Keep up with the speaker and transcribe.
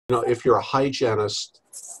if you're a hygienist,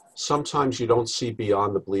 sometimes you don't see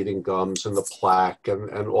beyond the bleeding gums and the plaque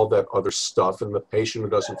and all that other stuff and the patient who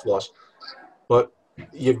doesn't floss. But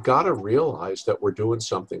you got to realize that we're doing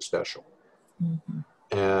something special. Mm-hmm.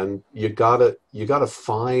 And you gotta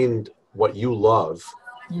find what you love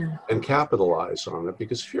and capitalize on it.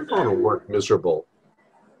 Because if you're going to work miserable,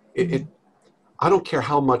 I don't care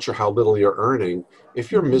how much or how little you're earning.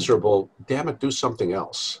 If you're miserable, damn it, do something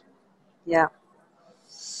else. Yeah.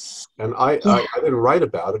 And I didn't write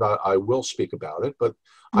about it. I will speak about it, but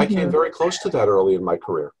I came very close to that early in my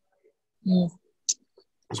career.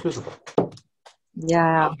 It's miserable.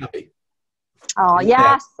 Yeah. I'm happy. Oh,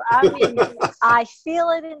 yes. I mean, I feel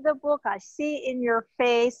it in the book. I see it in your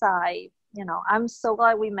face. I'm so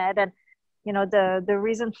glad we met. And, the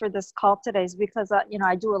reason for this call today is because,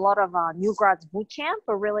 I do a lot of new grads boot camp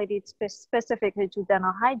related specifically to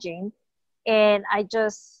dental hygiene. And I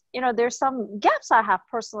just, there's some gaps I have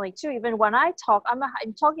personally too. Even when I talk, I'm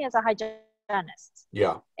talking as a hygienist.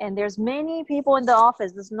 Yeah. And there's many people in the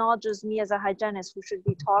office. It's not just me as a hygienist who should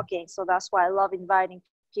be talking. So that's why I love inviting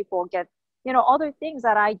people, get other things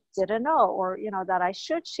that I didn't know or, that I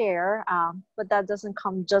should share. But that doesn't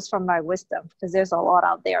come just from my wisdom because there's a lot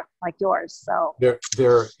out there like yours. So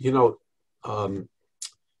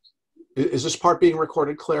is this part being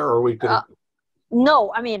recorded, Claire, or are we going to?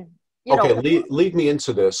 No, I mean, okay, lead me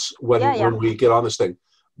into this when we get on this thing.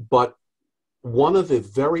 But one of the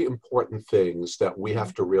very important things that we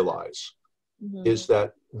have to realize is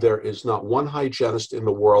that there is not one hygienist in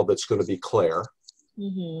the world that's going to be Claire.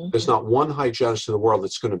 There's not one hygienist in the world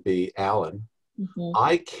that's going to be Alan.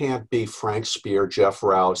 I can't be Frank Spear, Jeff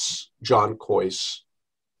Rouse, John Coyce,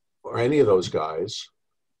 or any of those guys.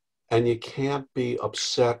 And you can't be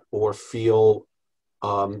upset or feel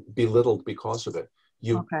belittled because of it.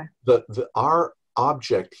 Our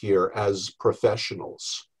object here as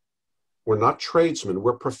professionals, we're not tradesmen,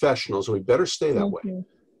 we're professionals, and we better stay that way,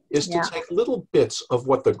 is to take little bits of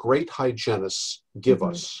what the great hygienists give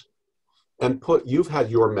us and you've had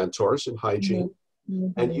your mentors in hygiene,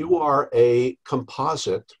 and you are a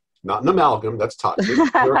composite, not an amalgam, that's toxic,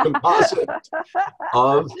 you're a composite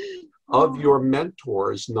of your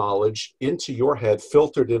mentors' knowledge into your head,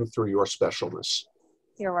 filtered in through your specialness.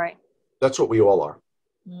 You're right. That's what we all are.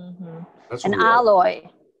 That's an alloy.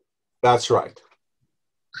 That's right.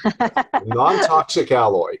 Non-toxic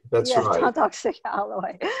alloy. That's right. Non-toxic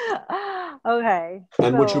alloy. Okay.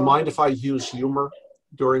 And would you mind if I use humor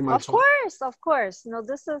during my talk? Of course.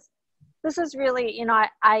 This is really,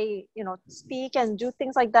 I speak and do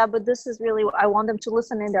things like that, but this is really, I want them to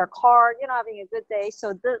listen in their car, having a good day.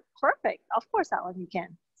 So perfect. Of course, Alan, you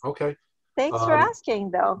can. Okay. Thanks for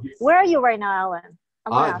asking, though. Where are you right now,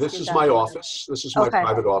 Alan? This is my office. This is my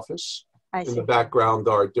private office. In the background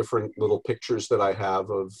are different little pictures that I have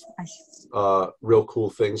of real cool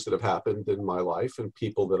things that have happened in my life and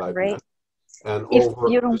people that I've met. And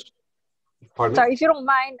Sorry, if you don't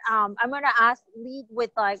mind, I'm going to lead with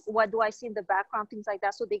what do I see in the background, things like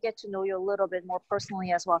that, so they get to know you a little bit more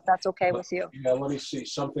personally as well, if that's okay with you. Yeah, let me see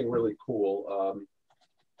something really cool.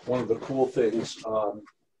 One of the cool things,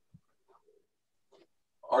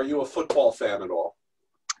 are you a football fan at all?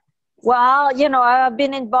 Well, I've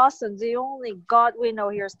been in Boston. The only God we know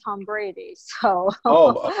here is Tom Brady. So.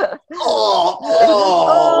 That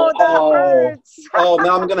hurts.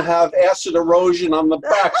 Now I'm going to have acid erosion on the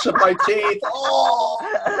backs of my teeth.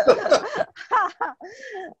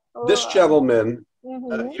 This gentleman,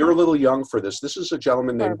 you're a little young for this. This is a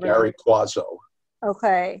gentleman named Gary Quazzo.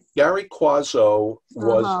 Okay. Gary Quazzo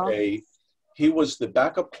was he was the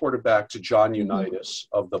backup quarterback to John Unitas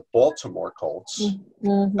of the Baltimore Colts,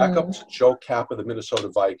 backup to Joe Kappa of the Minnesota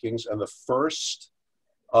Vikings, and the first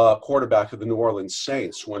quarterback of the New Orleans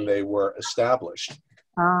Saints when they were established.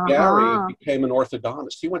 Gary became an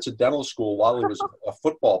orthodontist. He went to dental school while he was a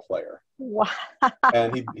football player. Wow.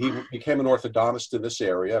 And he became an orthodontist in this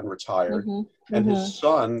area and retired. And his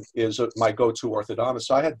son is my go-to orthodontist.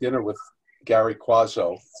 So I had dinner with Gary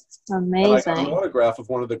Quazzo. Amazing. And I got an autograph of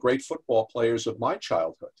one of the great football players of my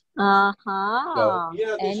childhood. So,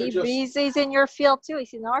 he's in your field too.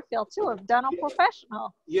 He's in our field too, a dental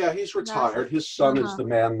professional. Yeah, he's retired. His son is the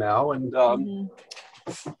man now. And,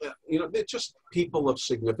 they're just people of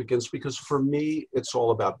significance because for me, it's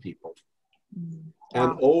all about people.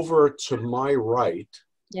 And over to my right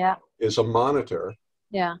is a monitor.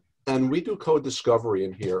 Yeah. And we do code discovery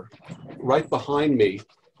in here. Right behind me,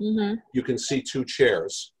 you can see two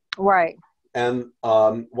chairs. Right. And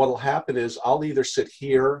what'll happen is I'll either sit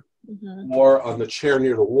here or on the chair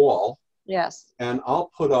near the wall. Yes. And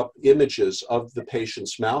I'll put up images of the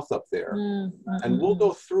patient's mouth up there. And we'll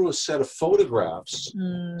go through a set of photographs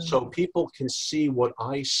so people can see what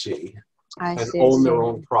I see and own their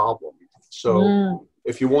own problem. So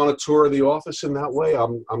if you want to tour the office in that way,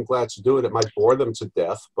 I'm glad to do it. It might bore them to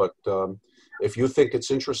death, but if you think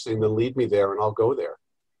it's interesting, then lead me there and I'll go there.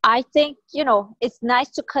 I think, you know, it's nice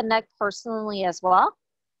to connect personally as well.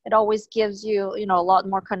 It always gives you, you know, a lot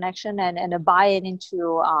more connection and a buy-in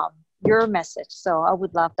into your message. So I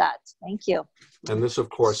would love that. Thank you. And this, of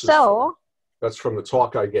course, that's from the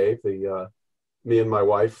talk I gave, me and my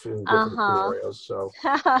wife in different scenarios. So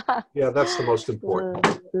yeah, that's the most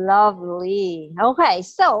important. Lovely. Okay,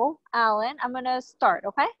 so Alan, I'm gonna start.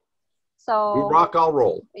 Okay. So we rock, I'll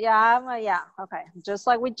roll. Yeah, yeah. Okay, just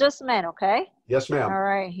like we just met. Okay. Yes, ma'am. All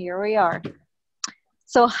right, here we are.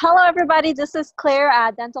 So hello, everybody. This is Claire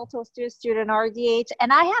at Dentaltoaster student RDH,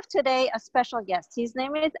 and I have today a special guest. His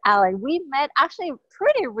name is Alan. We met actually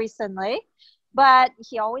pretty recently, but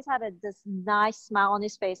he always had this nice smile on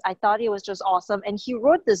his face. I thought he was just awesome, and he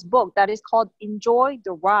wrote this book that is called Enjoy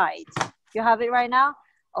the Ride. You have it right now?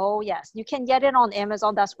 Oh, yes. You can get it on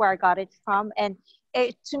Amazon. That's where I got it from, and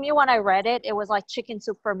to me, when I read it, it was like chicken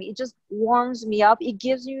soup for me. It just warms me up. It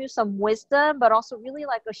gives you some wisdom, but also really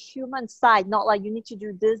like a human side, not like you need to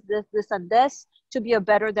do this, this, this, and this to be a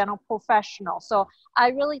better dental professional. So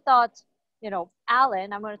I really thought, you know,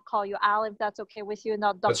 Alan, I'm going to call you Alan, if that's okay with you,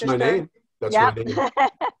 not Dr. That's my name. That's my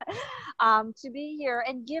name. To be here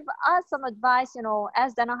and give us some advice, you know,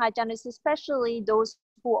 as dental hygienists, especially those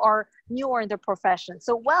who are newer in the profession.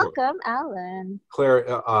 So welcome, Alan.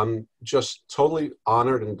 Claire, I'm just totally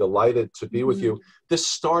honored and delighted to be with you. This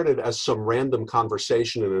started as some random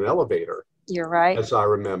conversation in an elevator. You're right. As I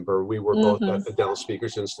remember, we were both at the Dental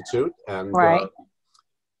Speakers Institute, and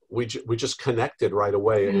we just connected right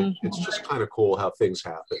away. It's just kind of cool how things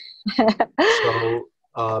happen. So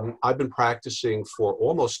I've been practicing for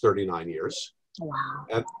almost 39 years. Wow.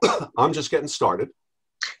 And I'm just getting started.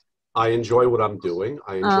 I enjoy what I'm doing.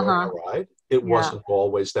 I enjoy my ride. It wasn't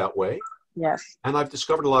always that way. Yes. And I've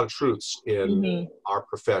discovered a lot of truths in our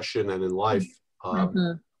profession and in life.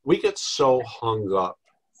 We get so hung up,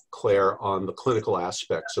 Claire, on the clinical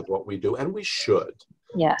aspects of what we do, and we should.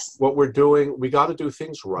 Yes. What we're doing, we got to do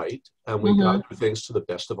things right, and we got to do things to the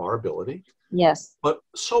best of our ability. Yes. But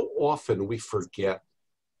so often we forget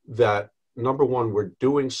that, number one, we're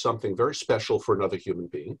doing something very special for another human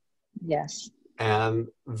being. Yes. And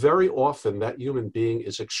very often that human being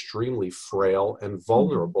is extremely frail and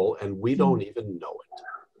vulnerable, and we don't even know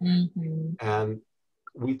it. And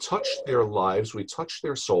we touch their lives, we touch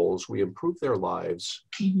their souls, we improve their lives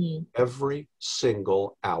every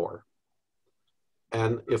single hour.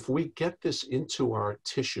 And if we get this into our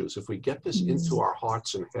tissues, if we get this into our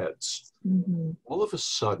hearts and heads, all of a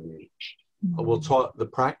sudden, we'll talk the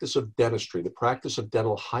practice of dentistry, the practice of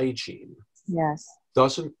dental hygiene. Yes.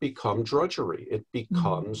 Doesn't become drudgery. It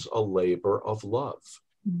becomes a labor of love.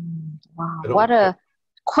 Wow. What a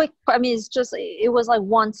quick, I mean, it's just, it was like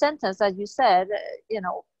one sentence that you said, you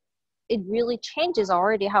know, it really changes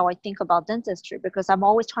already how I think about dentistry, because I'm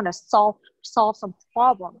always trying to solve some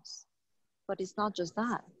problems, but it's not just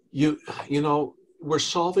that. You know, we're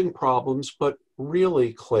solving problems, but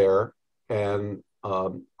really, Claire, and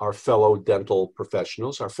our fellow dental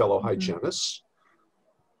professionals, our fellow hygienists,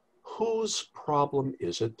 whose problem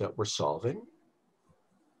is it that we're solving?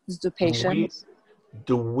 Is the patient.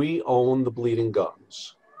 Do we own the bleeding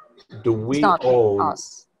gums? Do we own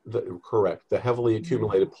us? The heavily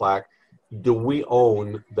accumulated plaque? Do we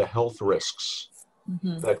own the health risks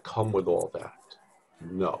that come with all that?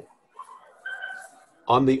 No.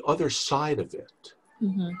 On the other side of it,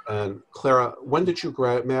 and Clara, when did you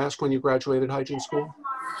may I ask when you graduated hygiene school?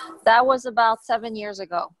 That was about 7 years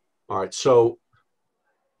ago. All right, so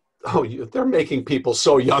they're making people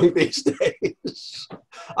so young these days.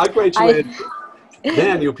 I graduated.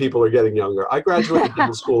 Man, you people are getting younger. I graduated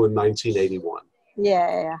dental school in 1981.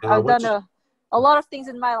 Yeah. I've done a lot of things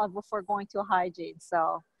in my life before going to hygiene.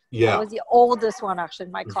 So I was the oldest one actually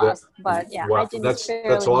in my class. But yeah, hygiene is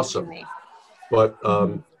fairly awesome. new to me. But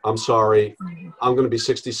I'm sorry. I'm going to be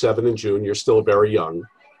 67 in June. You're still very young.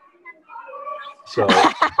 So,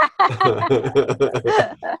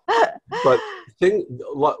 but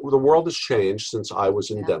the world has changed since I was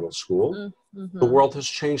in dental school. The world has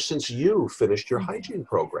changed since you finished your hygiene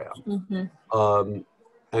program.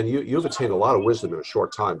 And you've attained a lot of wisdom in a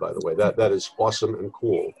short time, by the way. That is awesome and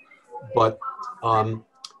cool. But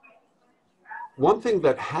one thing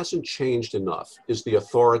that hasn't changed enough is the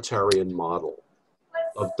authoritarian model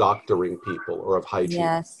of doctoring people or of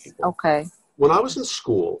hygiene people. Okay. When I was in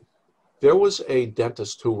school, There was a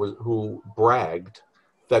dentist who bragged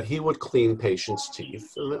that he would clean patients'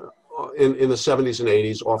 teeth. In the 70s and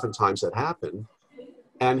 80s, oftentimes that happened.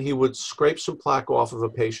 And he would scrape some plaque off of a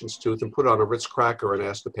patient's tooth and put it on a Ritz cracker and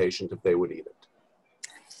ask the patient if they would eat it.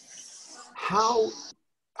 How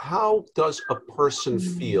does a person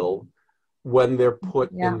feel when they're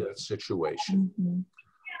put in that situation?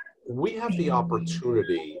 We have the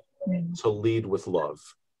opportunity to lead with love.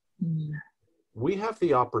 We have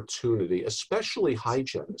the opportunity, especially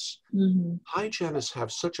hygienists. Hygienists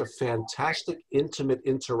have such a fantastic, intimate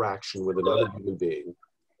interaction with another human being.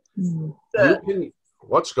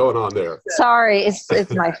 What's going on there? Sorry, it's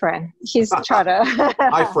my friend. He's trying to.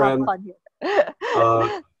 Hi, friend.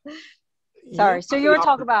 Sorry. So you were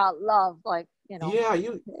talking about love, like, you know. Yeah,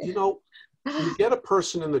 you get a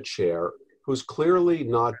person in the chair who's clearly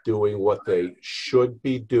not doing what they should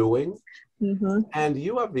be doing. And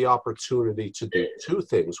you have the opportunity to do two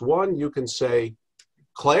things. One, you can say,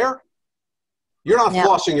 Claire, you're not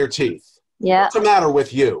flossing your teeth. What's the matter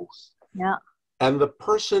with you? And the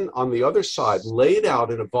person on the other side, laid out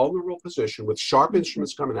in a vulnerable position with sharp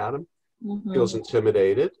instruments coming at him, feels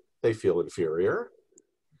intimidated. They feel inferior.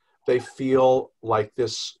 They feel like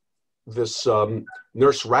this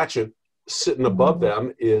Nurse Ratched sitting above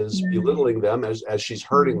them is belittling them as she's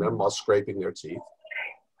hurting them while scraping their teeth.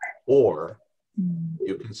 Or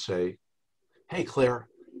you can say, hey, Claire,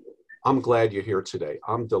 I'm glad you're here today.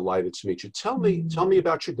 I'm delighted to meet you. Tell me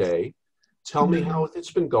about your day. Tell me how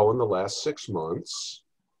it's been going the last 6 months.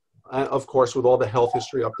 Of course, with all the health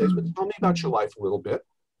history updates, but tell me about your life a little bit.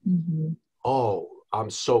 Oh, I'm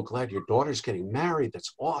so glad your daughter's getting married.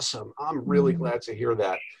 That's awesome. I'm really glad to hear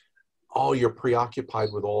that. Oh, you're preoccupied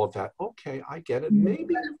with all of that. Okay, I get it.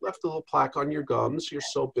 Maybe you've left a little plaque on your gums. You're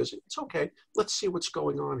so busy. It's okay. Let's see what's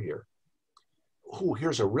going on here. Oh,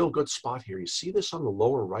 here's a real good spot here. You see this on the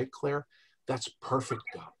lower right, Claire? That's perfect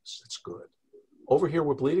gums. That's good. Over here,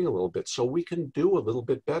 we're bleeding a little bit, so we can do a little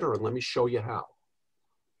bit better, and let me show you how.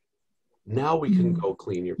 Now we can go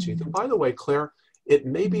clean your teeth. And by the way, Claire, it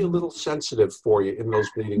may be a little sensitive for you in those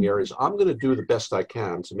bleeding areas. I'm going to do the best I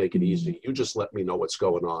can to make it easy. You just let me know what's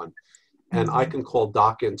going on. And I can call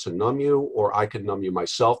doc in to numb you, or I can numb you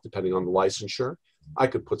myself, depending on the licensure. I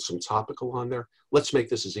could put some topical on there. Let's make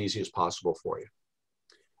this as easy as possible for you.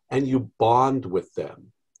 And you bond with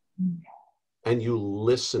them. And you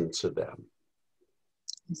listen to them.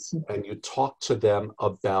 And you talk to them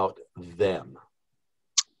about them.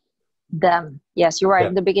 Them. Yes, you're right.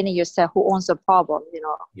 In the beginning, you said, who owns the problem? You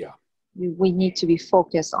know. Yeah. We need to be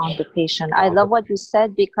focused on the patient. I love what you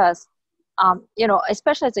said because, you know,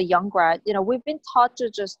 especially as a young grad, you know, we've been taught to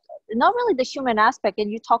just, not really the human aspect, and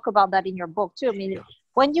you talk about that in your book too. I mean,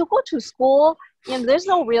 when you go to school, you know, there's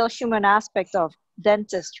no real human aspect of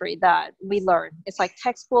dentistry that we learn. It's like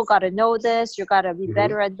textbook, got to know this, you got to be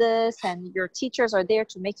better at this, and your teachers are there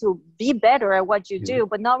to make you be better at what you do,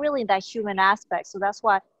 but not really that human aspect. So that's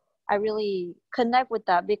why I really connect with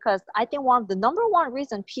that, because I think the number one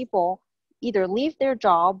reason people either leave their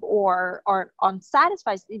job or are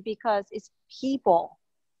unsatisfied is because it's people.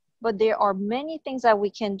 But there are many things that we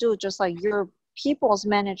can do, just like your people's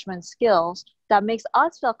management skills, that makes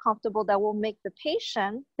us feel comfortable, that will make the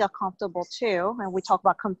patient feel comfortable too. And we talk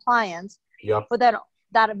about compliance, but that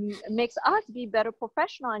makes us be better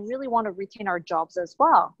professional and really want to retain our jobs as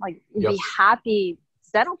well. Like be happy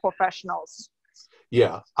dental professionals.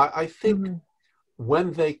 Yeah, I think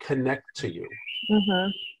when they connect to you,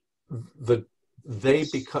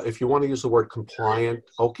 if you want to use the word compliant,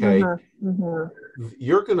 okay,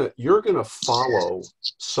 you're gonna follow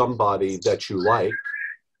somebody that you like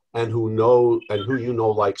and who you know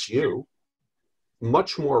likes you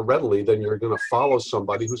much more readily than you're gonna follow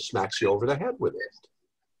somebody who smacks you over the head with it.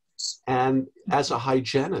 And as a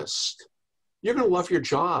hygienist, you're going to love your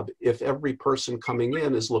job if every person coming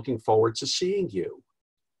in is looking forward to seeing you.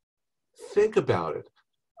 Think about it.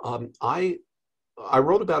 I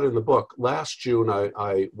wrote about it in the book. Last June,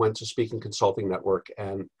 I went to Speaking Consulting Network,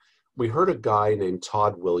 and we heard a guy named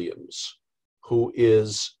Todd Williams,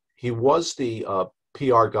 he was the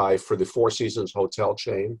PR guy for the Four Seasons hotel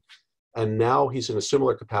chain, and now he's in a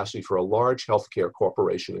similar capacity for a large healthcare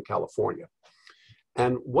corporation in California.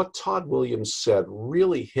 And what Todd Williams said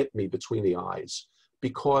really hit me between the eyes,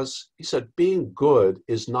 because he said, being good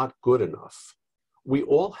is not good enough. We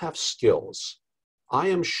all have skills. I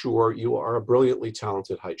am sure you are a brilliantly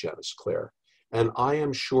talented hygienist, Claire, and I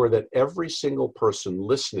am sure that every single person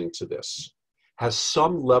listening to this has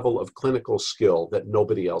some level of clinical skill that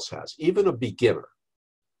nobody else has. Even a beginner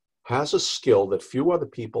has a skill that few other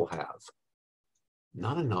people have.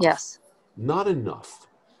 Not enough. Yes. Not enough.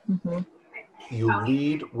 you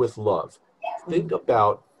lead with love. Think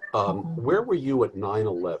about where were you at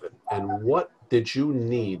 9/11, and what did you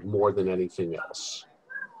need more than anything else?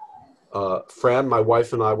 Fran, my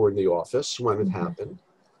wife, and I were in the office when it happened,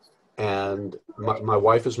 and my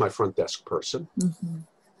wife is my front desk person.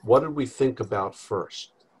 What did we think about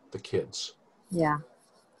first? The kids. Yeah.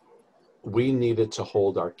 We needed to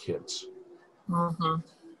hold our kids.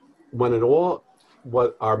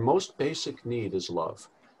 What our most basic need is love.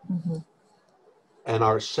 And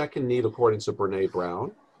our second need, according to Brene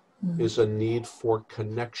Brown, is a need for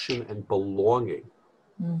connection and belonging.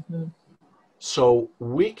 So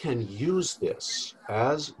we can use this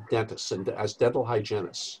as dentists and as dental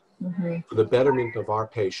hygienists for the betterment of our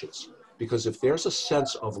patients. Because if there's a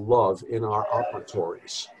sense of love in our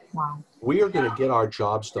operatories, we are going to get our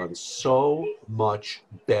jobs done so much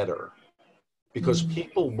better. Because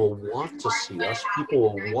people will want to see us.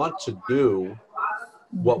 People will want to do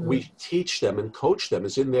what we teach them and coach them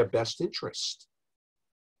is in their best interest.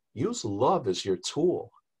 Use love as your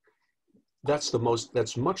tool. That's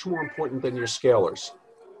much more important than your scalers.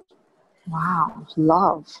 Wow,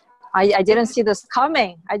 love. I didn't see this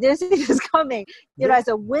coming. You know, as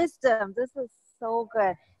a wisdom, this is so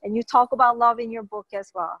good. And you talk about love in your book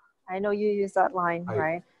as well. I know you use that line,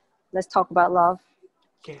 right? Let's talk about love.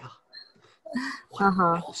 Yeah. What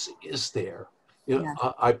else is there? You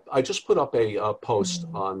know, I just put up a post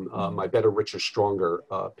on my Better, Richer, Stronger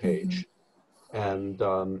page. And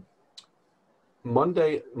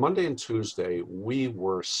Monday and Tuesday, we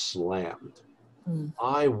were slammed.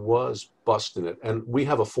 I was busting it. And we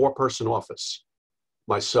have a 4-person office.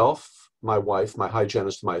 Myself, my wife, my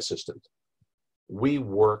hygienist, my assistant. We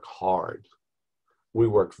work hard. We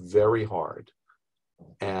work very hard.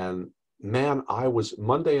 And man,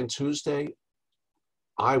 Monday and Tuesday,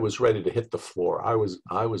 I was ready to hit the floor. I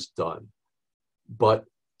was done. But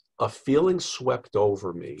a feeling swept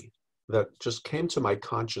over me that just came to my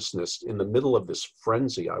consciousness in the middle of this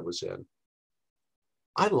frenzy I was in.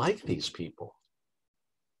 I like these people.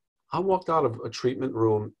 I walked out of a treatment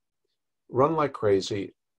room, run like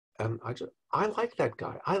crazy, and I like that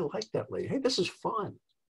guy. I like that lady. Hey, this is fun.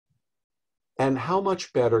 And how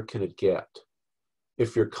much better can it get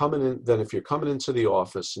if you're coming into the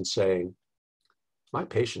office and saying, my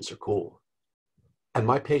patients are cool, and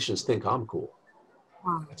my patients think I'm cool.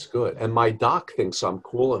 Wow. That's good. And my doc thinks I'm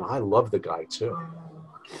cool, and I love the guy too.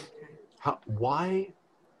 Why?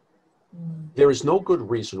 There is no good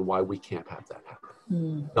reason why we can't have that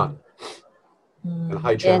happen. None. And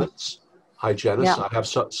hygienists, I have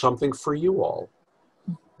something for you all.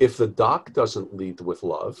 If the doc doesn't lead with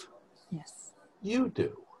love, you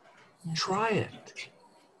do. Try it.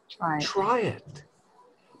 Try it.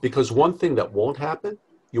 Because one thing that won't happen,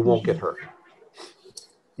 you won't get hurt.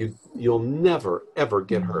 You'll never, ever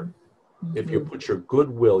get hurt if you put your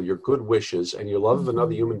goodwill, your good wishes, and your love of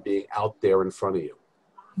another human being out there in front of you.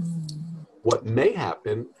 What may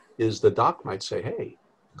happen is the doc might say, hey,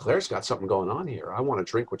 Claire's got something going on here. I want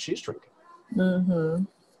to drink what she's drinking.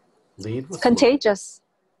 Lead with it's contagious.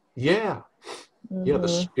 Love. Yeah. Yeah, the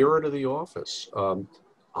spirit of the office.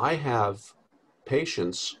 I have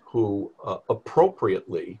patients who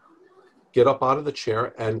appropriately get up out of the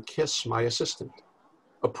chair and kiss my assistant.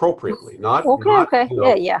 Appropriately, not okay. You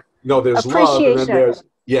know, yeah. No, there's love, and then there's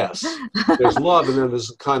there's love, and then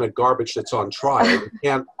there's kind of garbage that's on trial.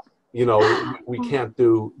 We can't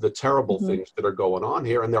do the terrible things that are going on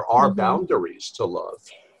here, and there are boundaries to love.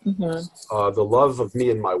 The love of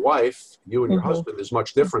me and my wife, you and your husband, is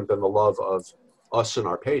much different than the love of us and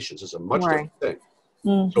our patients. It's a much different thing.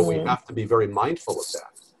 So we have to be very mindful of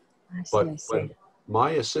that. But when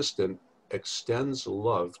my assistant extends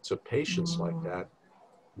love to patients like that,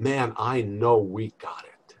 man, I know we got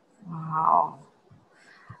it. Wow.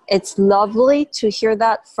 It's lovely to hear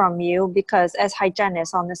that from you, because as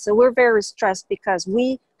hygienists, honestly, we're very stressed because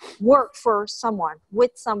we work for someone,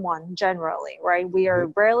 with someone generally, right? We are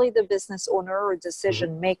rarely the business owner or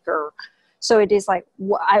decision maker. So it is like,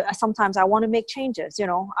 sometimes I want to make changes,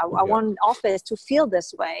 I want an office to feel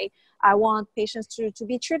this way. I want patients to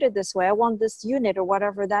be treated this way. I want this unit or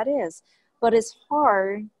whatever that is. But it's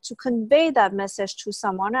hard to convey that message to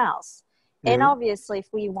someone else. And obviously, if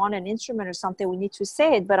we want an instrument or something, we need to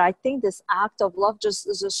say it. But I think this act of love, just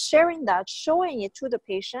sharing that, showing it to the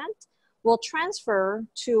patient, will transfer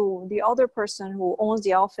to the other person who owns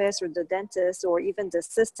the office, or the dentist, or even the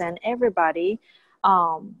assistant, everybody.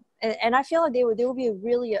 And I feel like there will be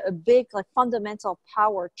really a big, fundamental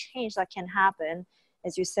power change that can happen,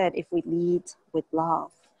 as you said, if we lead with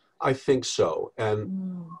love. I think so.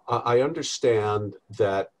 And I understand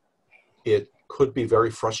that it could be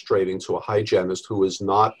very frustrating to a hygienist who is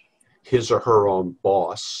not his or her own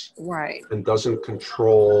boss, right, and doesn't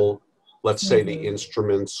control, let's say, the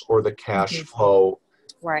instruments or the cash flow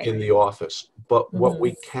right, in the office. But what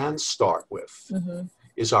we can start with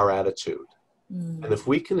is our attitude. And if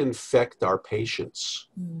we can infect our patients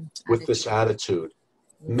with this attitude,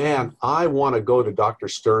 man, I want to go to Dr.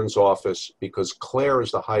 Stern's office because Claire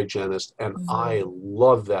is the hygienist and I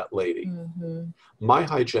love that lady. My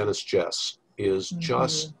hygienist, Jess, is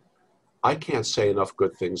just, I can't say enough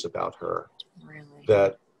good things about her. really,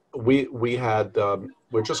 That we had,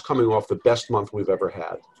 we're just coming off the best month we've ever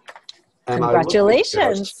had. And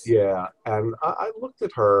congratulations. I looked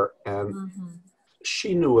at her and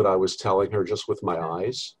she knew what I was telling her just with my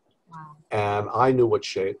eyes. Wow. And I knew what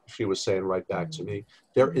she was saying right back to me.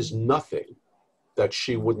 There is nothing that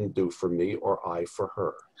she wouldn't do for me or I for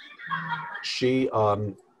her. She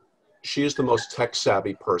is the most tech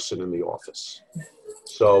savvy person in the office.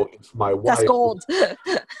 So if my wife, that's gold.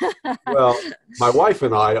 well, my wife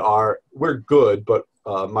and we're good, but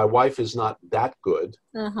my wife is not that good.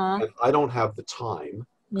 And I don't have the time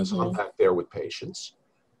because I'm back there with patients.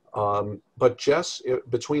 But Jess,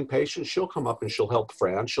 between patients, she'll come up and she'll help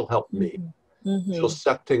Fran. She'll help me. She'll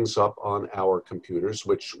set things up on our computers,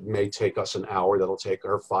 which may take us an hour. That'll take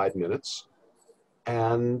her 5 minutes.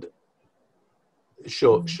 And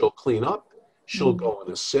she'll clean up. She'll go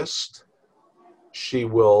and assist.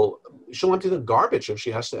 She'll empty the garbage if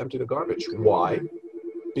she has to empty the garbage. Why?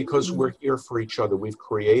 Because we're here for each other. We've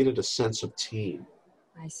created a sense of team.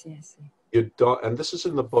 I see. You don't, and this is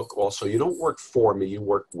in the book also, you don't work for me, you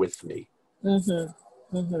work with me.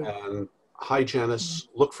 And hygienists,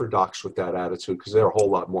 look for docs with that attitude because they're a whole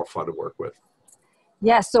lot more fun to work with.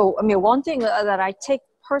 Yeah, so I mean, one thing that I take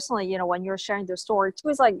personally, you know, when you're sharing the story too,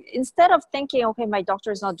 is like, instead of thinking, okay, my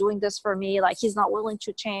doctor is not doing this for me, like he's not willing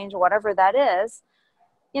to change or whatever that is,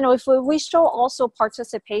 you know, if we show also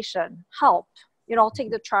participation, help, you know, I'll take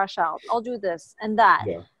the trash out, I'll do this and that.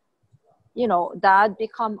 Yeah. You know, that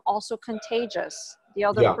become also contagious. The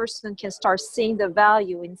other person can start seeing the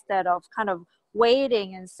value instead of kind of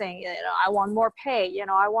waiting and saying, you know, I want more pay, you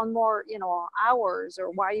know, I want more, you know, hours,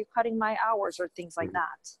 or why are you cutting my hours, or things like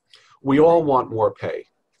that. We all want more pay.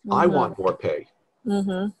 I want more pay.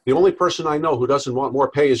 The only person I know who doesn't want more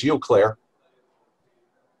pay is you, Claire.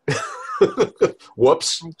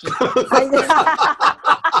 Whoops.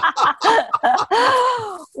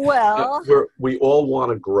 Well, we all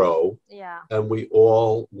want to grow. Yeah. And we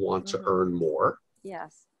all want to earn more.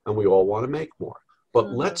 Yes. And we all want to make more. But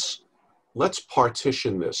let's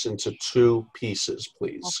partition this into two pieces,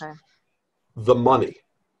 please. Okay. The money.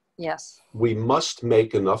 Yes. We must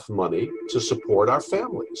make enough money to support our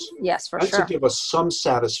families. Yes, for and sure. And to give us some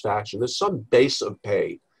satisfaction. There's some base of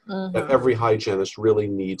pay that every hygienist really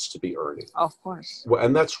needs to be earning. Of course. Well,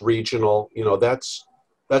 and that's regional. You know, that's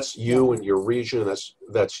you and your region.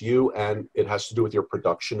 That's you, and it has to do with your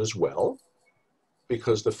production as well.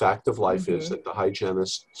 Because the fact of life is that the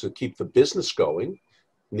hygienist, to keep the business going,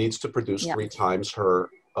 needs to produce 3 times her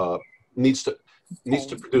needs to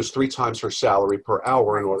produce 3 times her salary per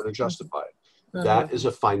hour in order to justify it. That is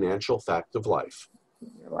a financial fact of life.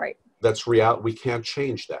 Right. That's reality. We can't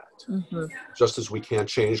change that. Just as we can't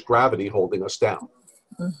change gravity holding us down.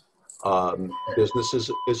 Business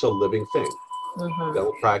is a living thing.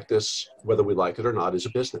 Dental practice, whether we like it or not, is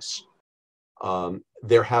a business.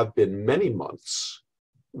 There have been many months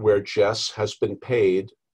where Jess has been paid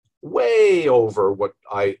way over what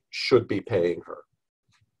I should be paying her.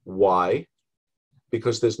 Why?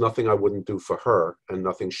 Because there's nothing I wouldn't do for her and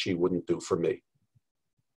nothing she wouldn't do for me.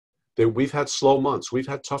 We've had slow months. We've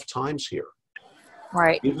had tough times here.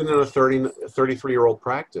 Right. Even in a 33-year-old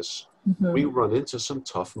practice, we run into some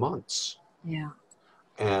tough months. Yeah.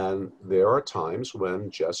 And there are times when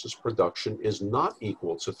Jess's production is not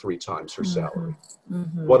equal to 3 times her salary.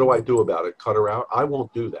 What do I do about it? Cut her out? I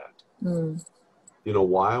won't do that. You know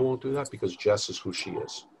why I won't do that? Because Jess is who she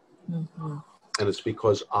is. And it's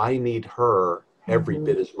because I need her every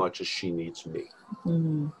bit as much as she needs me.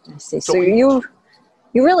 I see. So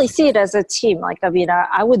you really see it as a team. Like, I mean,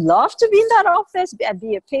 I would love to be in that office and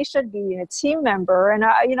be a patient, be a team member. And,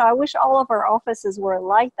 I wish all of our offices were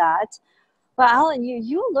like that. But Alan,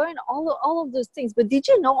 you learned all of those things. But did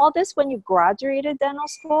you know all this when you graduated dental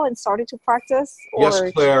school and started to practice?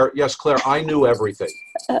 Or? Yes, Claire, I knew everything.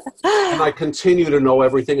 And I continue to know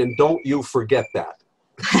everything. And don't you forget that.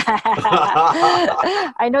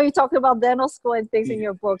 I know you talked about dental school and things in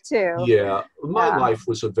your book too. Yeah, my life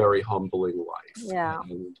was a very humbling life. Yeah.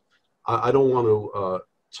 And I don't want to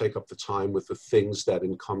take up the time with the things that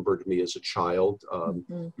encumbered me as a child.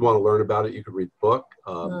 You want to learn about it, you could read the book.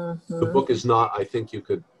 The book is not,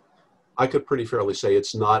 I I could pretty fairly say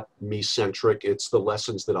it's not me-centric. It's the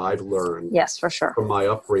lessons that I've learned, yes, for sure, from my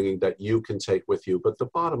upbringing that you can take with you. But the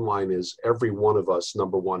bottom line is every one of us,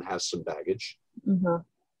 number one, has some baggage.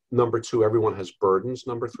 Number two, everyone has burdens.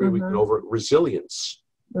 Number three, we can over resilience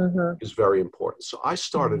is very important. So I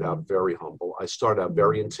started out very humble. I started out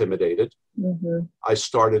very intimidated. I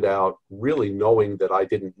started out really knowing that I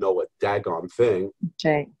didn't know a daggone thing.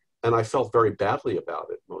 Okay. And I felt very badly about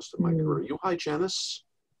it most of my career. You hygienists,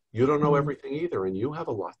 you don't know everything either, and you have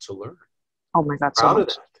a lot to learn. Oh my God, Proud so of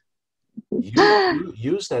much. that. You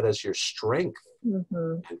use that as your strength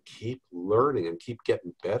and keep learning and keep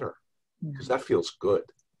getting better, because that feels good.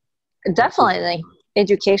 Definitely.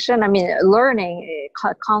 Education, I mean, learning,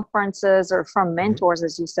 conferences or from mentors,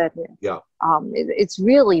 as you said. Yeah. It's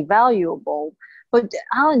really valuable. But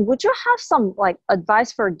Alan, would you have some like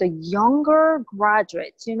advice for the younger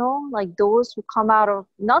graduates, you know, like those who come out of,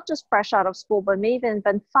 not just fresh out of school, but maybe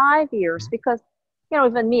even 5 years? Because, you know,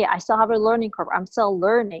 even me, I still have a learning curve. I'm still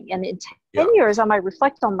learning. And in 10 years, I might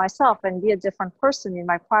reflect on myself and be a different person in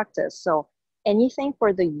my practice. So anything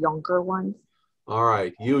for the younger ones? All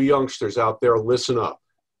right. You youngsters out there, listen up.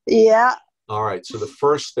 Yeah. All right. So the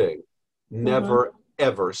first thing, never,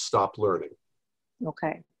 ever stop learning.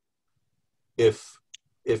 Okay. If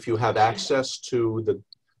you have access to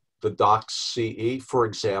the doc's CE, for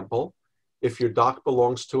example, if your doc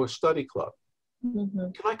belongs to a study club,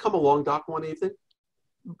 can I come along, doc, one evening?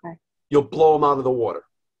 Okay. You'll blow them out of the water.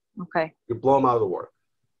 Okay. You blow them out of the water.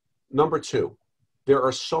 Number two, there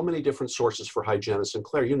are so many different sources for hygienists. And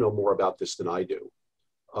Claire, you know more about this than I do.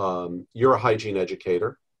 You're a hygiene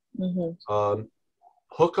educator.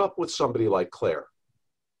 Hook up with somebody like Claire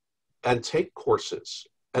and take courses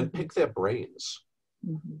and pick their brains.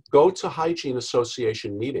 Go to Hygiene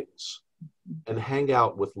Association meetings and hang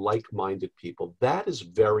out with like-minded people. That is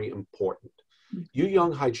very important. You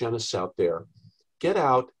young hygienists out there, get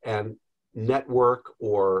out and network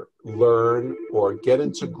or learn or get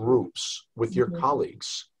into groups with your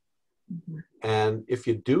colleagues. And if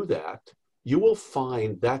you do that, you will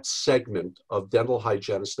find that segment of dental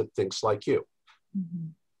hygienists that thinks like you.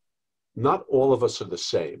 Not all of us are the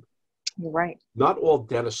same. You're right. Not all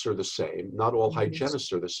dentists are the same. Not all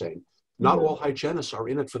hygienists are the same. Not all hygienists are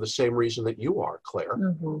in it for the same reason that you are,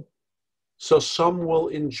 Claire. So some will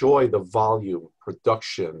enjoy the volume,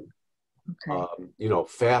 production, you know,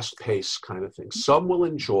 fast-paced kind of thing. Some will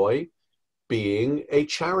enjoy being a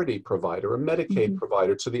charity provider, a Medicaid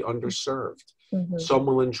provider to the underserved. Some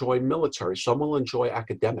will enjoy military. Some will enjoy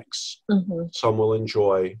academics. Some will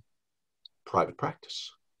enjoy private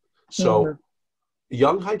practice. So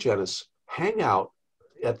young hygienists, hang out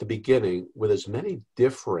at the beginning with as many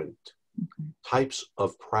different types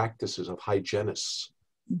of practices of hygienists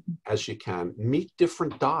as you can. Meet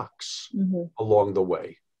different docs along the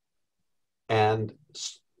way. And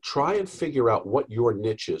try and figure out what your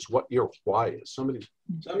niche is, what your why is. Somebody, is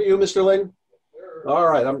that you, Mr. Ling? All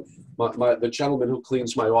right, the gentleman who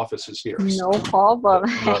cleans my office is here. No problem.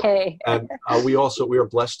 And we are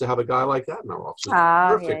blessed to have a guy like that in our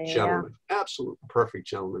office. Perfect gentleman, absolute perfect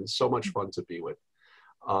gentleman. So much fun to be with.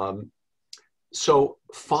 So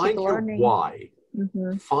find your why.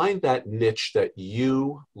 Find that niche that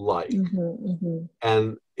you like.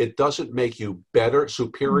 And it doesn't make you better,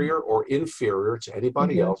 superior, or inferior to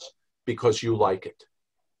anybody else because you like it.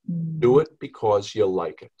 Do it because you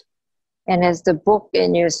like it. And as the book,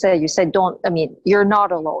 and you said, you're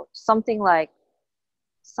not alone. Something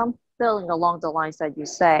along the lines that you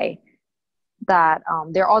say, that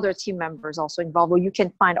there are other team members also involved, where you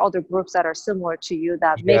can find other groups that are similar to you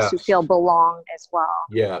that makes you feel belong as well.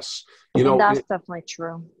 Yes. That's definitely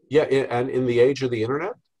true. Yeah, and in the age of the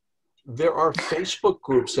internet, there are Facebook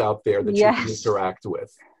groups out there that you can interact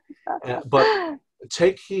with. But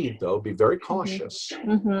take heed, though, be very cautious.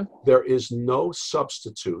 There is no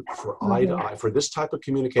substitute for eye to eye, for this type of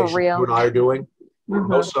communication you and I are doing.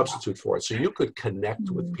 No substitute for it. So you could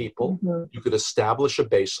connect with people. You could establish a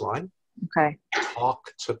baseline.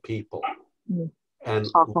 Talk to people and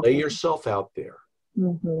lay yourself out there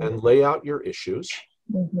and lay out your issues,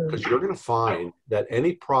 because you're going to find that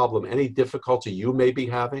any problem, any difficulty you may be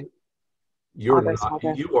having, you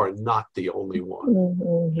are not the only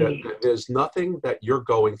one. There's nothing that you're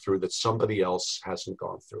going through that somebody else hasn't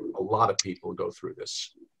gone through. A lot of people go through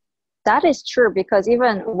this. That is true, because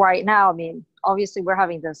even right now, obviously we're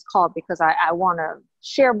having this call because I want to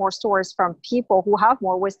share more stories from people who have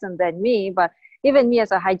more wisdom than me. But even me as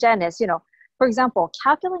a hygienist, for example,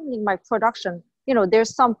 calculating my production,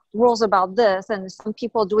 there's some rules about this, and some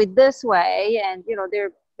people do it this way. And, there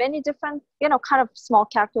are many different, kind of small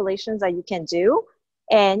calculations that you can do.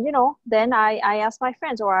 And, you know, then I ask my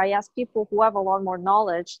friends, or I ask people who have a lot more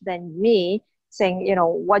knowledge than me, saying, you know,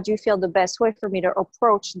 what do you feel the best way for me to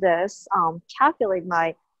approach this, calculate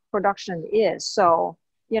my production is. So,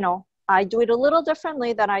 you know, I do it a little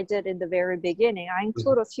differently than I did in the very beginning. I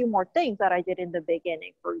include a few more things that I did in the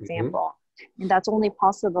beginning, for example. And that's only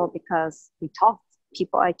possible because I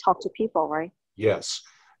talk to people, right? Yes.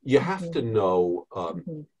 You have to know,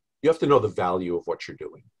 you have to know the value of what you're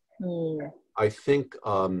doing. I think,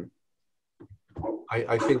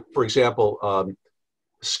 I think, for example,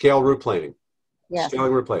 scale root planing,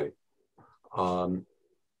 scaling root planing.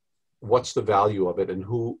 What's the value of it, and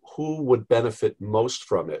who would benefit most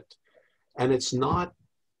from it? And it's not,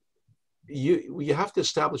 you have to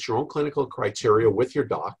establish your own clinical criteria with your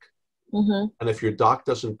doc. And if your doc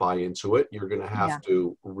doesn't buy into it, you're going to have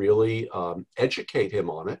to really educate him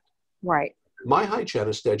on it. Right. My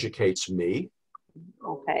hygienist educates me.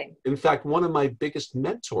 Okay. In fact, one of my biggest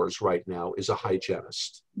mentors right now is a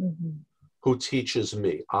hygienist who teaches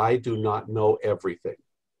me. I do not know everything.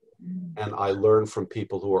 And I learn from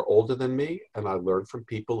people who are older than me, and I learn from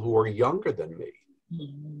people who are younger than me.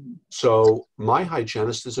 So my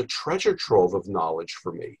hygienist is a treasure trove of knowledge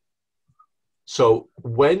for me. So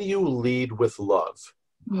when you lead with love,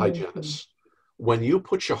 hygienists, when you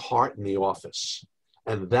put your heart in the office,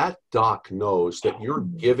 and that doc knows that you're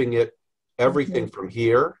giving it everything from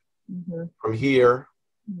here, from here,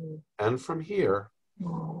 and from here,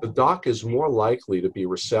 the doc is more likely to be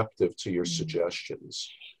receptive to your suggestions.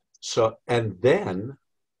 So, and then,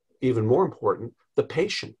 even more important, the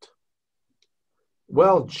patient.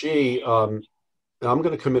 Well, gee, I'm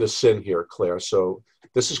going to commit a sin here, Claire. So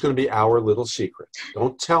this is going to be our little secret.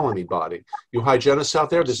 Don't tell anybody. You hygienists out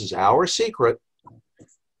there, this is our secret.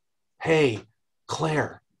 Hey,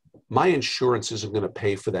 Claire, my insurance isn't going to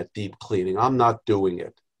pay for that deep cleaning. I'm not doing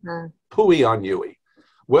it. Pooey on Yui.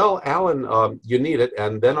 Well, Alan, you need it.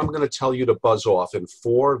 And then I'm going to tell you to buzz off in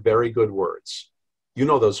 4 very good words. You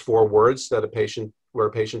know those 4 words that where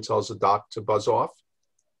a patient tells a doc to buzz off,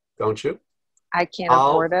 don't you? I can't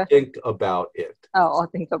afford it. I'll think about it. Oh, I'll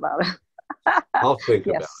think about it. I'll think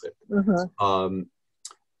about it.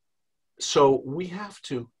 So we have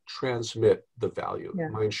to transmit the value.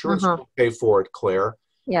 My insurance will pay for it, Claire.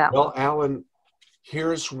 Well, Alan,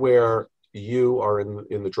 here's where you are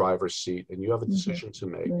in the driver's seat, and you have a decision to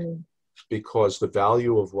make, because the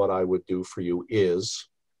value of what I would do for you is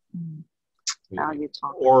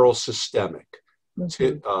oral systemic,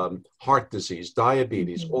 heart disease,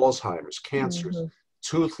 diabetes, Alzheimer's, cancers,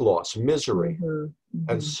 tooth loss, misery,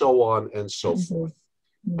 and so on and so forth.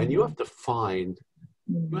 And you have to find,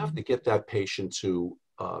 you have to get that patient to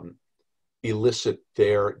elicit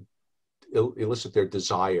their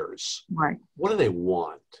desires. Right. What do they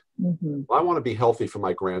want? Well, I want to be healthy for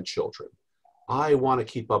my grandchildren. I want to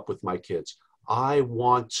keep up with my kids. I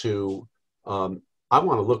want to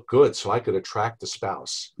look good so I could attract a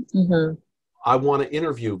spouse. I want to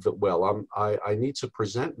interview well. I need to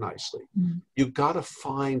present nicely. You've got to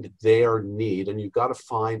find their need, and you've got to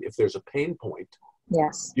find if there's a pain point.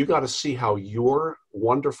 Yes. You got to see how your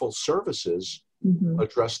wonderful services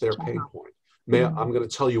address their pain point. I'm going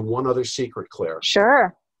to tell you one other secret, Claire.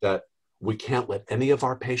 Sure. That we can't let any of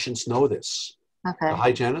our patients know this. Okay. The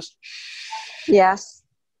hygienist? Yes.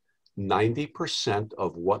 90%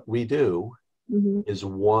 of what we do is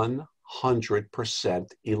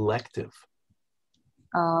 100% elective.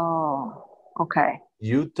 Oh, okay.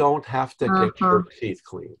 You don't have to get your teeth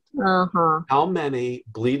cleaned. How many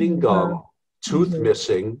bleeding gum, tooth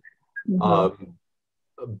missing,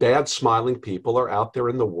 bad smiling people are out there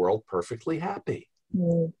in the world perfectly happy?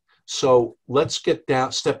 So let's step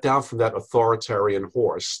down from that authoritarian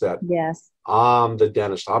horse that I'm the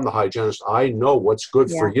dentist, I'm the hygienist, I know what's good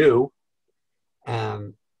for you,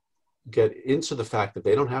 and get into the fact that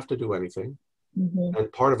they don't have to do anything. And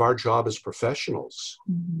part of our job as professionals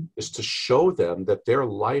is to show them that their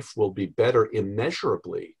life will be better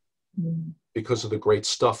immeasurably because of the great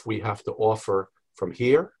stuff we have to offer from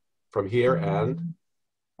here, and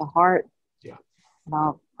the heart. Yeah.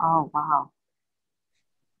 Wow. Oh, wow.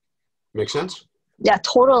 Make sense? Yeah,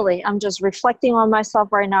 totally. I'm just reflecting on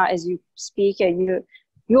myself right now as you speak, and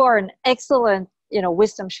you are an excellent,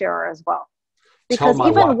 wisdom sharer as well. Because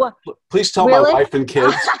please tell my wife and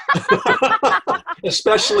kids,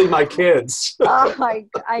 especially my kids.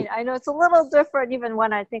 I know it's a little different even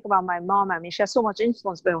when I think about my mom. I mean, she has so much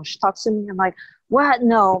influence, but when she talks to me, I'm like, what?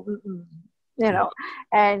 No,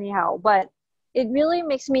 anyhow, but it really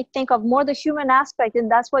makes me think of more the human aspect,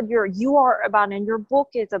 and that's what you are about, and your book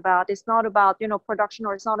is about. It's not about, production,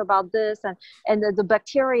 or it's not about this and the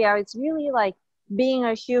bacteria. It's really like, being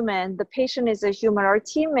a human, the patient is a human, our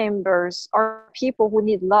team members are people who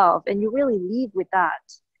need love, and you really lead with that.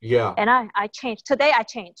 Yeah. And I changed. Today I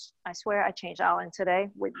changed. I swear I changed, Alan, today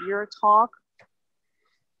with your talk.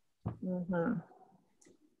 Mm-hmm.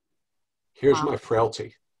 Here's my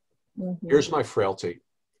frailty. Mm-hmm. Here's my frailty.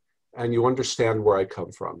 And you understand where I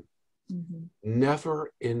come from. Mm-hmm.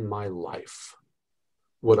 Never in my life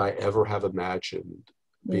would I ever have imagined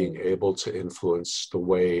being able to influence the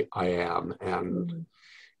way I am. And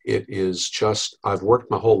it is just, I've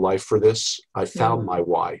worked my whole life for this. I found my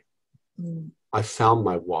why. I found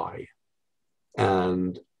my why.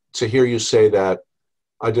 And to hear you say that,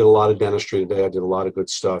 I did a lot of dentistry today, I did a lot of good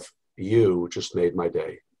stuff, you just made my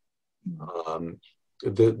day.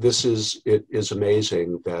 It is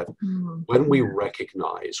amazing that when we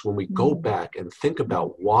recognize, when we go back and think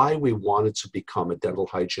about why we wanted to become a dental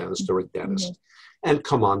hygienist or a dentist, and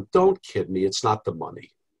come on, don't kid me, it's not the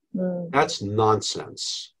money. That's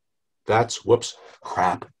nonsense. That's, whoops,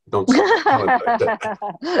 crap. Nobody heard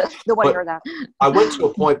that. I went to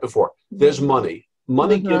a point before. There's money.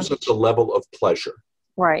 Money gives us a level of pleasure.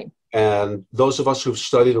 Right. And those of us who've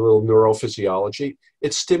studied a little neurophysiology,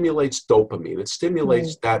 it stimulates dopamine. It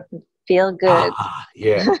stimulates that feel good.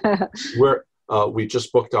 Yeah. We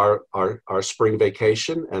just booked our spring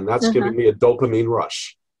vacation, and that's giving me a dopamine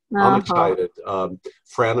rush. I'm excited.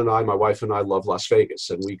 Fran and I, my wife and I, love Las Vegas,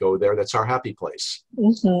 and we go there. That's our happy place.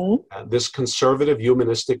 And this conservative,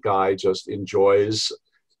 humanistic guy just enjoys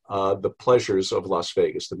the pleasures of Las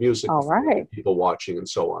Vegas, the music, the people watching, and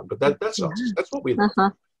so on. But that's us. That's what we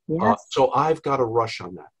love. Yes. So I've got a rush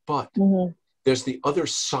on that. But there's the other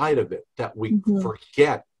side of it that we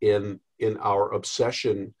forget in our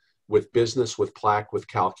obsession with business, with plaque, with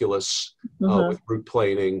calculus, with root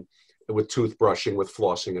planing, with toothbrushing, with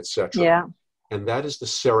flossing, etc. Yeah. And that is the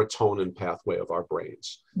serotonin pathway of our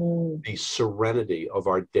brains, the serenity of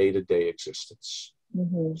our day-to-day existence.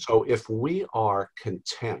 So if we are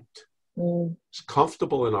content,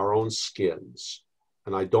 comfortable in our own skins,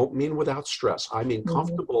 and I don't mean without stress, I mean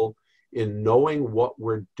comfortable in knowing what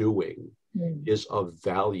we're doing is of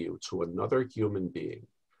value to another human being.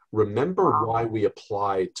 Remember why we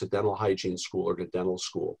applied to dental hygiene school or to dental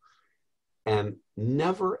school, and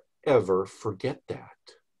never, ever forget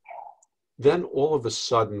that. Then all of a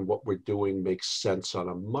sudden what we're doing makes sense on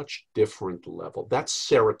a much different level. That's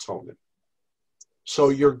serotonin. So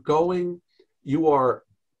you are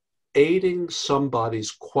aiding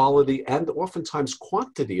somebody's quality and oftentimes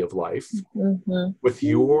quantity of life with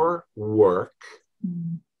your work.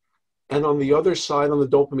 And on the other side, on the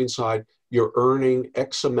dopamine side, you're earning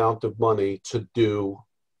X amount of money to do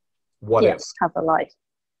whatever. Yes, have a life.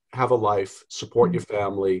 Have a life, support your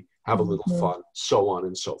family, have a little fun, so on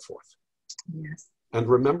and so forth. Yes. And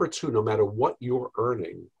remember too, no matter what you're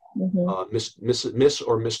earning, Miss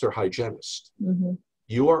or Mr. Hygienist,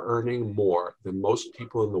 you are earning more than most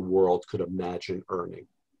people in the world could imagine earning.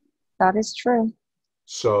 That is true.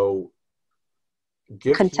 So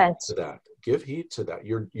give heed to that. Give heed to that.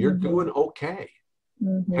 You're doing okay.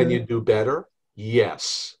 Can you do better?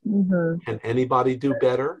 Yes. Can anybody do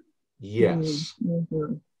better? Yes.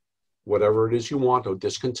 Whatever it is you want, a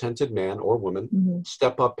discontented man or woman,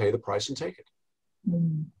 step up, pay the price, and take it.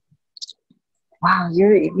 Wow,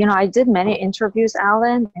 I did many interviews,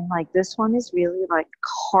 Alan, and like this one is really like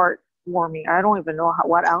heartwarming. I don't even know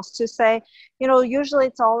what else to say. Usually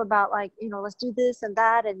it's all about like, let's do this and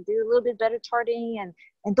that and do a little bit better charting,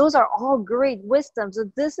 and those are all great wisdoms. So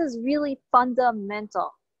this is really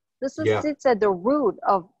fundamental. This sits at the root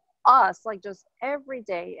of us, like just every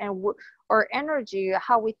day, and our energy,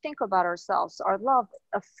 how we think about ourselves, our love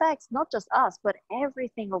affects not just us, but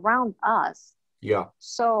everything around us. Yeah.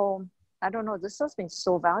 So I don't know. This has been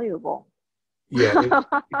so valuable. Yeah.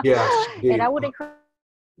 Yes. And I would encourage.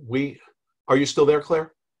 Are you still there,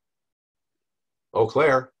 Claire? Oh,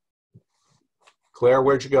 Claire. Claire,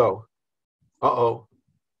 where'd you go? Uh-oh.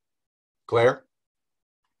 Claire?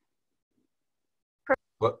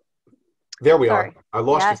 What? There we are. I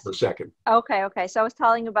lost you for a second. Okay. So I was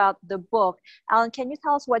telling about the book. Alan, can you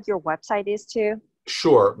tell us what your website is too?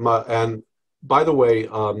 Sure. And by the way,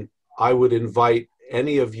 I would invite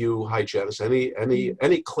any of you hygienists,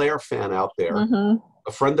 any Claire fan out there.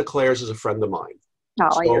 A friend of Claire's is a friend of mine.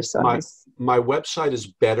 Oh, you're so nice. My website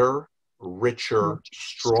is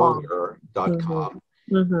betterricherstronger.com.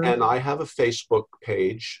 And I have a Facebook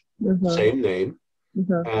page, same name.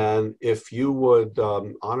 And if you would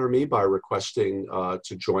honor me by requesting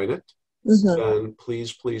to join it, then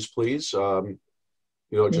please, just go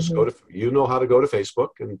to, how to go to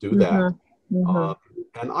Facebook and do that.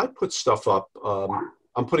 And I put stuff up.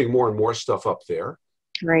 I'm putting more and more stuff up there.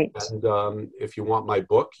 Great. And if you want my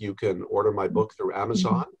book, you can order my book through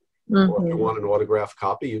Amazon. Or if you want an autographed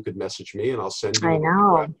copy, you could message me and I'll send you an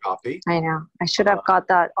autographed copy. I know. I should have got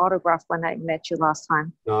that autograph when I met you last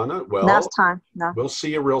time. No. Well, last time. No. We'll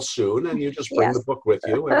see you real soon, and you just bring the book with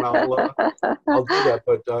you, and I'll do that.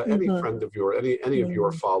 But any friend of yours, any of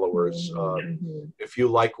your followers, if you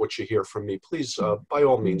like what you hear from me, please, by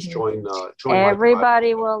all means, join.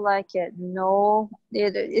 Everybody will like it. No,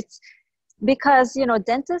 it's because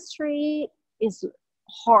dentistry is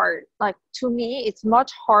hard. Like, to me, it's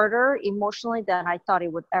much harder emotionally than I thought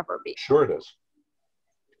it would ever be. Sure it is.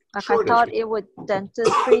 Like, sure I thought it would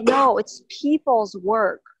dentistry. No, it's people's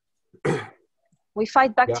work. We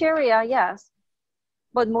fight bacteria, yes,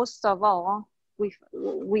 but most of all, we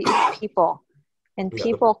people, and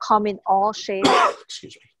people come in all shapes,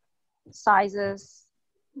 excuse me, sizes.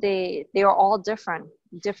 They are all different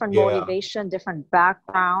motivation, different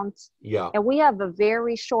backgrounds. And we have a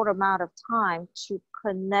very short amount of time to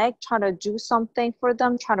connect, trying to do something for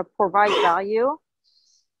them, trying to provide value.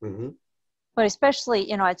 But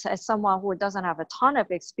especially, as someone who doesn't have a ton of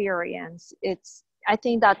experience, I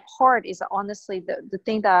think that part is honestly the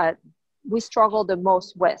thing that we struggle the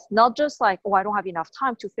most with. Not just like, I don't have enough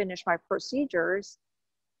time to finish my procedures.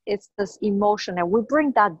 It's this emotion, and we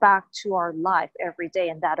bring that back to our life every day,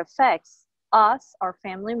 and that affects us, our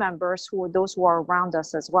family members, those who are around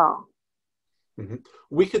us as well.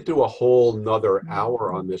 We could do a whole nother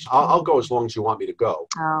hour on this. I'll go as long as you want me to go.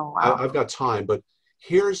 Oh, wow. I've got time, but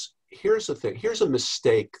here's the thing. Here's a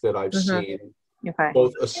mistake that I've seen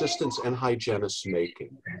both assistants and hygienists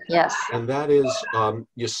making. Yes. And that is,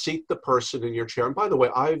 you seat the person in your chair. And by the way,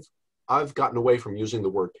 I've gotten away from using the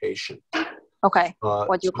word patient. Okay.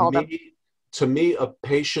 What do you call them? To me, a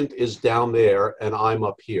patient is down there and I'm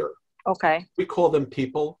up here. Okay. We call them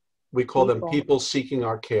people. We call them people seeking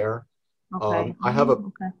our care. Okay. I have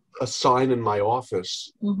a sign in my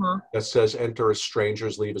office that says, "Enter as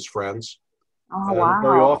strangers, leave as friends." Oh, and wow.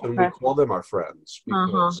 very often we call them our friends.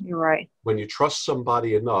 Because you're right. when you trust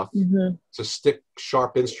somebody enough to stick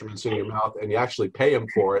sharp instruments in your mouth and you actually pay them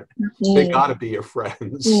for it, they got to be your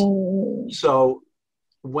friends. So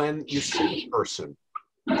when you see a person,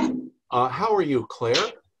 how are you, Claire?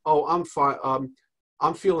 Oh, I'm fine.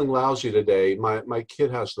 I'm feeling lousy today. My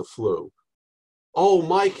kid has the flu. Oh,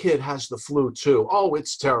 my kid has the flu too. Oh,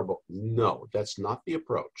 it's terrible. No, that's not the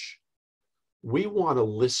approach. We want to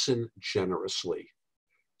listen generously.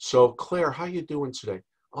 So, Claire, how you doing today?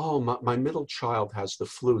 Oh, my middle child has the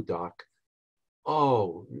flu, doc.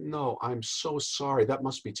 Oh, no, I'm so sorry. That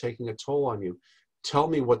must be taking a toll on you. Tell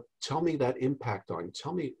me that impact on you.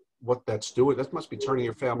 Tell me what that's doing. That must be turning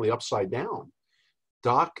your family upside down.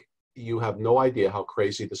 Doc, you have no idea how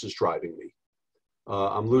crazy this is driving me.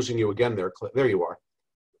 I'm losing you again there. There you are.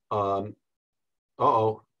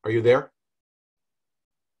 Uh-oh, are you there?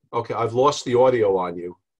 Okay, I've lost the audio on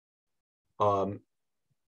you.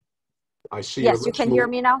 I see. Yes, you can hear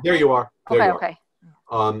me now? There you are. There you are. Okay.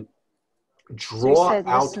 Draw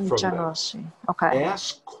out from generously. them. Okay.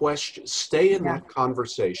 Ask questions. Stay in that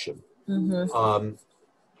conversation.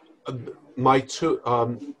 My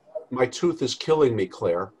tooth is killing me,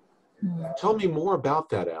 Claire. Tell me more about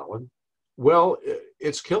that, Alan. Well,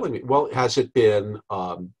 it's killing me. Well, has it been?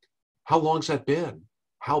 How long's that been?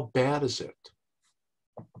 How bad is it?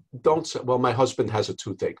 Don't say, well, my husband has a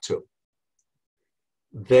toothache too.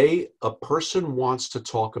 A person wants to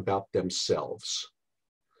talk about themselves.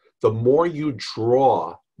 The more you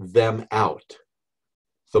draw them out,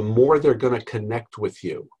 the more they're going to connect with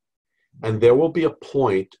you. And there will be a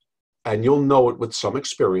point, and you'll know it with some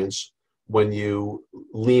experience, when you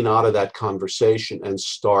lean out of that conversation and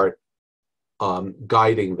start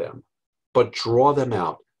guiding them. But draw them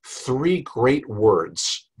out. 3 great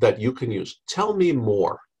words that you can use. Tell me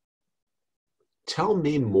more. Tell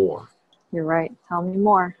me more. You're right. Tell me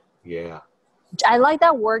more. Yeah. I like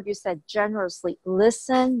that word you said, generously.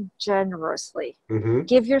 Listen generously.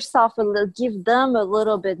 Give them a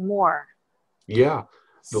little bit more. Yeah.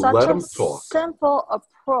 Such a simple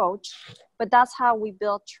approach, but that's how we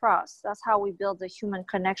build trust. That's how we build the human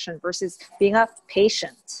connection versus being a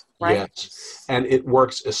patient, right? Yes. And it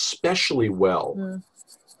works especially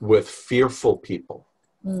with fearful people.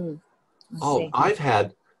 I've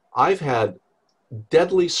had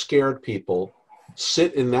deadly scared people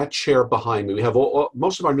sit in that chair behind me. We have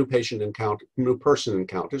most of our new person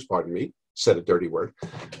encounters, said a dirty word,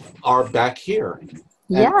 are back here.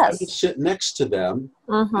 Yes. And I would sit next to them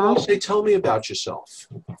and I'll say, tell me about yourself.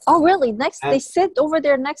 Oh, really? They sit over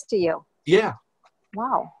there next to you? Yeah.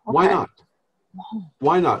 Wow. Okay. Why not?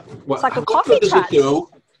 Why not? It's like a coffee chat. What does it do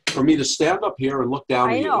for me to stand up here and look down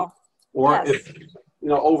at you? Or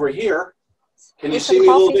over here. Can you It's see a me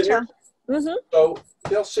a little coffee bit chair. here? Mm-hmm. So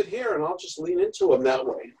they'll sit here and I'll just lean into them that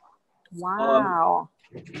way. Wow.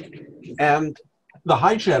 And the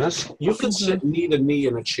hygienist, you can sit knee to knee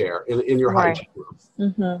in a chair in your hygiene room.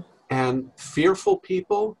 Mm-hmm. And fearful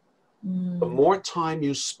people, the more time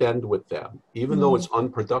you spend with them, even though it's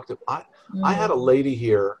unproductive. I had a lady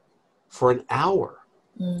here for an hour.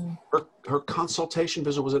 Her consultation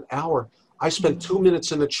visit was an hour. I spent 2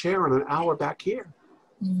 minutes in the chair and an hour back here.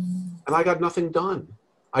 And I got nothing done.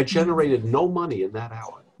 I generated no money in that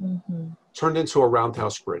hour. Turned into a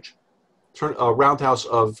roundhouse bridge. A roundhouse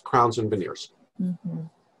of crowns and veneers.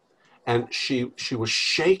 And she was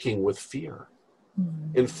shaking with fear.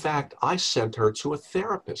 In fact, I sent her to a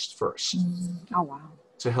therapist first. Oh, wow.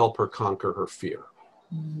 To help her conquer her fear.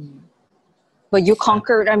 But you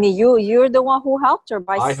conquered, I mean, you're the one who helped her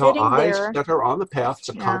by sitting there. I set her on the path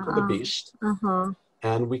to conquer the beast,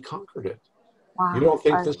 and we conquered it. Wow. You don't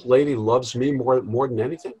think this lady loves me more than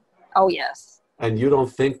anything? Oh, yes. And you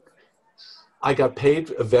don't think I got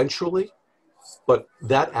paid eventually? But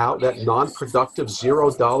that non-productive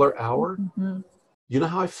 $0 hour, you know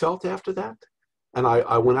how I felt after that? And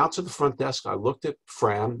I went out to the front desk. I looked at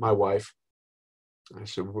Fran, my wife. I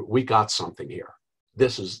said, we got something here.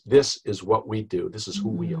 This is what we do. This is who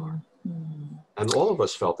we are. And all of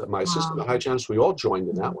us felt that. My assistant hygienist, we all joined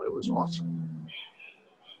in that way. It was awesome.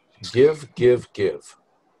 Give, give, give.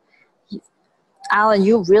 Alan,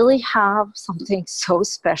 you really have something so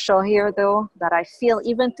special here, though, that I feel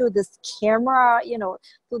even through this camera,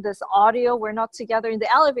 through this audio, we're not together in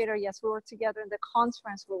the elevator. Yes, we were together in the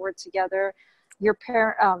conference. We were together. Your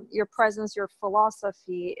presence, your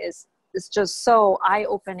philosophy is just so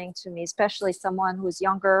eye-opening to me, especially someone who's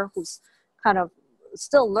younger, who's kind of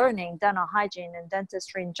still learning dental hygiene and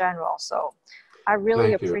dentistry in general. So I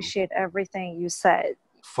really appreciate everything you said.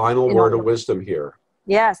 Final word of wisdom here.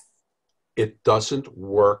 Yes. It doesn't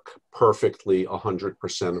work perfectly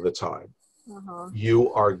 100% of the time.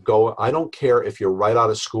 You are I don't care if you're right out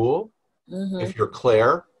of school, if you're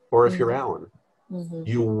Claire, or if you're Alan.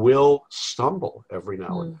 You will stumble every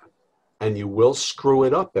now and then. And you will screw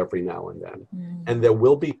it up every now and then. And there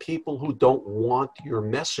will be people who don't want your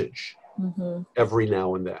message every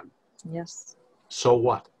now and then. Yes. So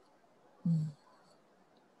what?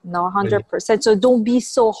 No, 100%. So don't be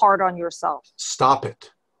so hard on yourself. Stop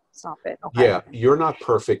it. Stop it. Okay. Yeah, you're not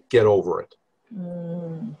perfect. Get over it.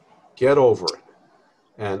 Get over it.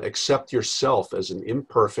 And accept yourself as an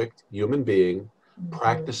imperfect human being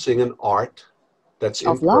practicing an art that's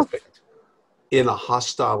imperfect. In a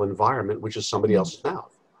hostile environment, which is somebody else's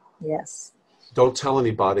mouth. Yes. Don't tell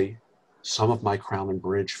anybody, some of my crown and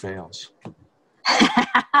bridge fails.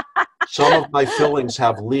 Some of my fillings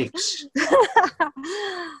have leaks.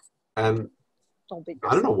 And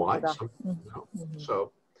I don't know why.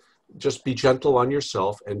 So just be gentle on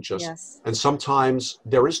yourself and and sometimes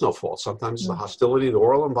there is no fault. Sometimes it's the hostility of the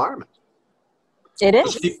oral environment. It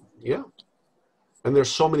is. Yeah. And there's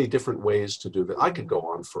so many different ways to do that. I could go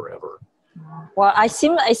on forever. Well, it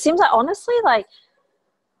seems like honestly, like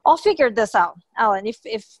I'll figure this out, Alan.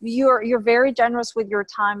 If you're very generous with your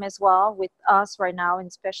time as well with us right now, and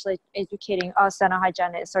especially educating us dental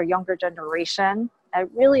hygienists, our younger generation, I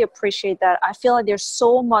really appreciate that. I feel like there's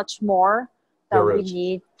so much more that we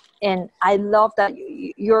need, and I love that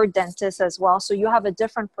you're a dentist as well, so you have a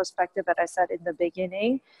different perspective, as I said in the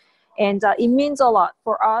beginning, and it means a lot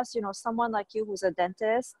for us. Someone like you who's a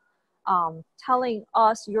dentist. Telling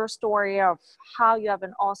us your story of how you have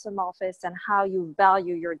an awesome office and how you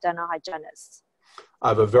value your dental hygienist. I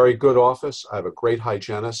have a very good office. I have a great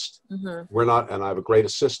hygienist. And I have a great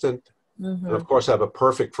assistant. And of course, I have a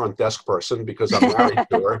perfect front desk person because I'm married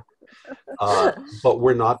to her. But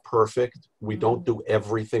we're not perfect. We don't do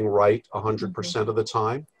everything right 100% of the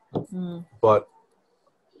time. But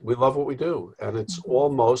we love what we do. And it's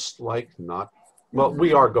almost like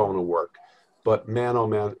we are going to work. But man, oh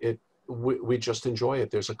man, we just enjoy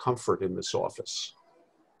it. There's a comfort in this office.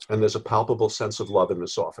 And there's a palpable sense of love in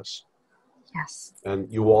this office. Yes.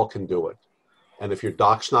 And you all can do it. And if your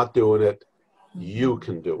doc's not doing it, you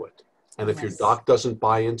can do it. And if your doc doesn't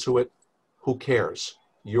buy into it, who cares?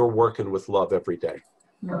 You're working with love every day.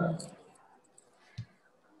 Wow,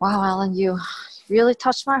 Alan, you really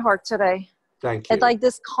touched my heart today. Thank you. And like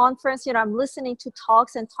this conference, I'm listening to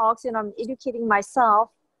talks and talks, I'm educating myself.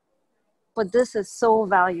 But this is so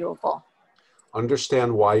valuable.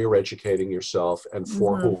 Understand why you're educating yourself and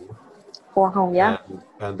for whom. For whom, yeah.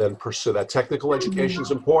 And then pursue that. Technical education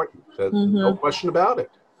is important. No question about it.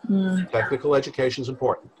 Technical education is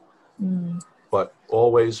important. But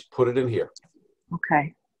always put it in here.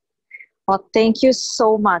 Okay. Well, thank you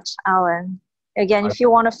so much, Alan. Again, if you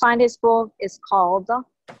want to find his book, it's called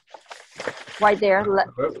right there.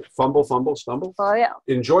 Fumble, Fumble, Stumble. Oh, yeah.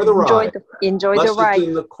 Enjoy the ride. Enjoy the ride. Blessed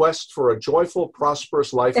in the quest for a joyful,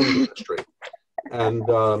 prosperous life in dentistry. And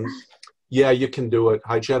yeah, you can do it.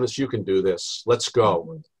 Hygienist, you can do this. Let's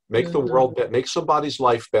go. Make the world better. Make somebody's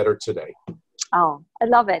life better today. Oh, I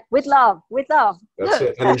love it. With love. With love. That's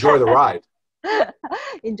it. And enjoy the ride.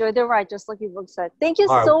 Enjoy the ride, just like your book said. Thank you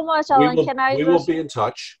so much, Alan. We will be in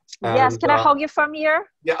touch. Yes, can I hug you from here?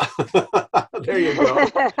 Yeah, there you go.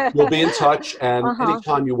 We'll be in touch, and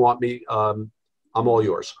anytime you want me, I'm all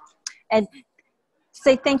yours. And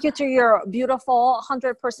say thank you to your beautiful,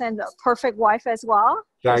 100% perfect wife as well.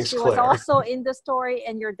 Thanks, Claire. She was also in the story,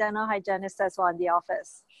 and your dental hygienist as well in the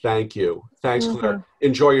office. Thank you. Thanks, Claire.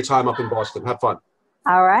 Enjoy your time up in Boston. Have fun.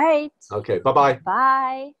 All right. Okay, bye-bye.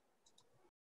 Bye.